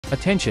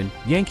Attention,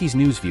 Yankees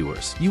news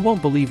viewers, you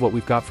won't believe what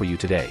we've got for you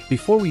today.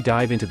 Before we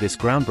dive into this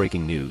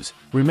groundbreaking news,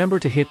 remember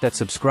to hit that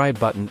subscribe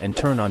button and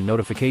turn on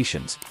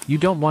notifications. You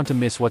don't want to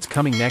miss what's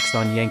coming next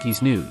on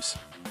Yankees news.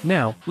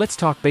 Now, let's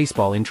talk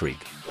baseball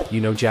intrigue. You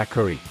know Jack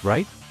Curry,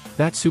 right?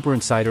 That super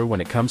insider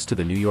when it comes to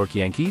the New York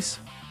Yankees?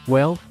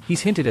 Well,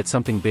 he's hinted at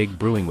something big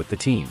brewing with the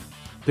team.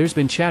 There's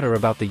been chatter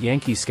about the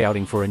Yankees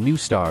scouting for a new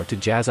star to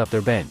jazz up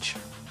their bench.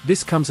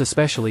 This comes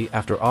especially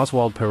after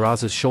Oswald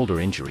Peraza's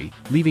shoulder injury,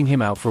 leaving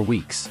him out for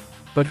weeks.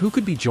 But who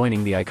could be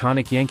joining the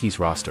iconic Yankees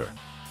roster?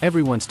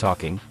 Everyone's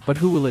talking, but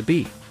who will it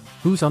be?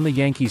 Who's on the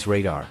Yankees'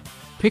 radar?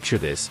 Picture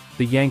this,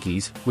 the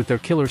Yankees, with their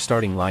killer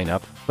starting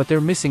lineup, but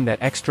they're missing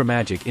that extra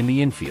magic in the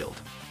infield.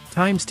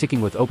 Time's ticking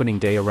with opening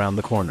day around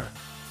the corner.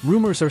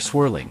 Rumors are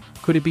swirling.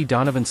 Could it be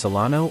Donovan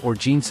Solano or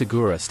Jean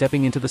Segura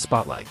stepping into the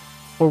spotlight?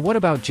 Or what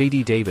about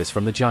J.D. Davis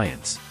from the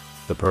Giants?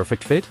 The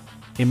perfect fit?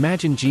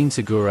 Imagine Jean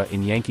Segura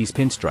in Yankees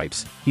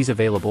pinstripes. He's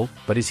available,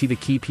 but is he the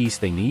key piece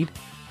they need?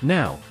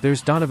 Now,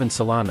 there's Donovan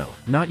Solano,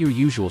 not your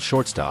usual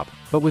shortstop,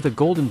 but with a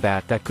golden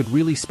bat that could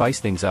really spice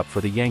things up for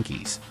the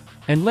Yankees.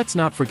 And let's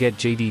not forget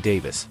J.D.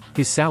 Davis.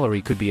 His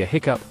salary could be a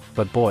hiccup,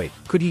 but boy,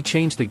 could he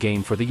change the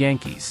game for the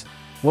Yankees.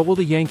 What will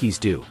the Yankees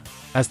do?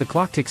 As the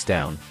clock ticks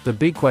down, the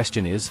big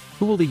question is,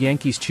 who will the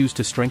Yankees choose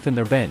to strengthen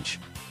their bench?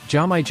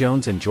 Jahmai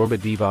Jones and Jorbit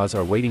Vivas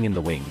are waiting in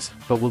the wings,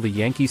 but will the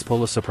Yankees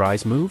pull a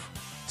surprise move?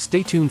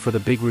 Stay tuned for the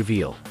big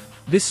reveal.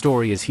 This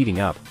story is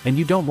heating up, and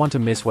you don't want to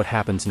miss what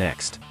happens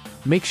next.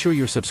 Make sure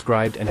you're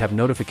subscribed and have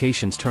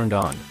notifications turned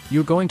on.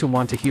 You're going to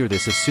want to hear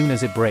this as soon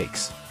as it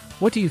breaks.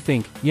 What do you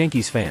think,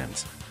 Yankees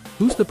fans?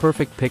 Who's the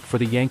perfect pick for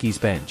the Yankees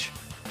bench?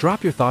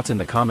 Drop your thoughts in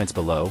the comments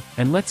below,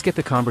 and let's get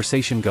the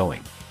conversation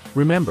going.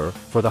 Remember,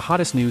 for the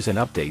hottest news and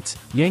updates,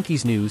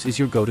 Yankees News is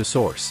your go-to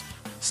source.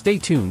 Stay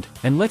tuned,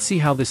 and let's see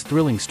how this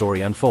thrilling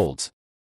story unfolds.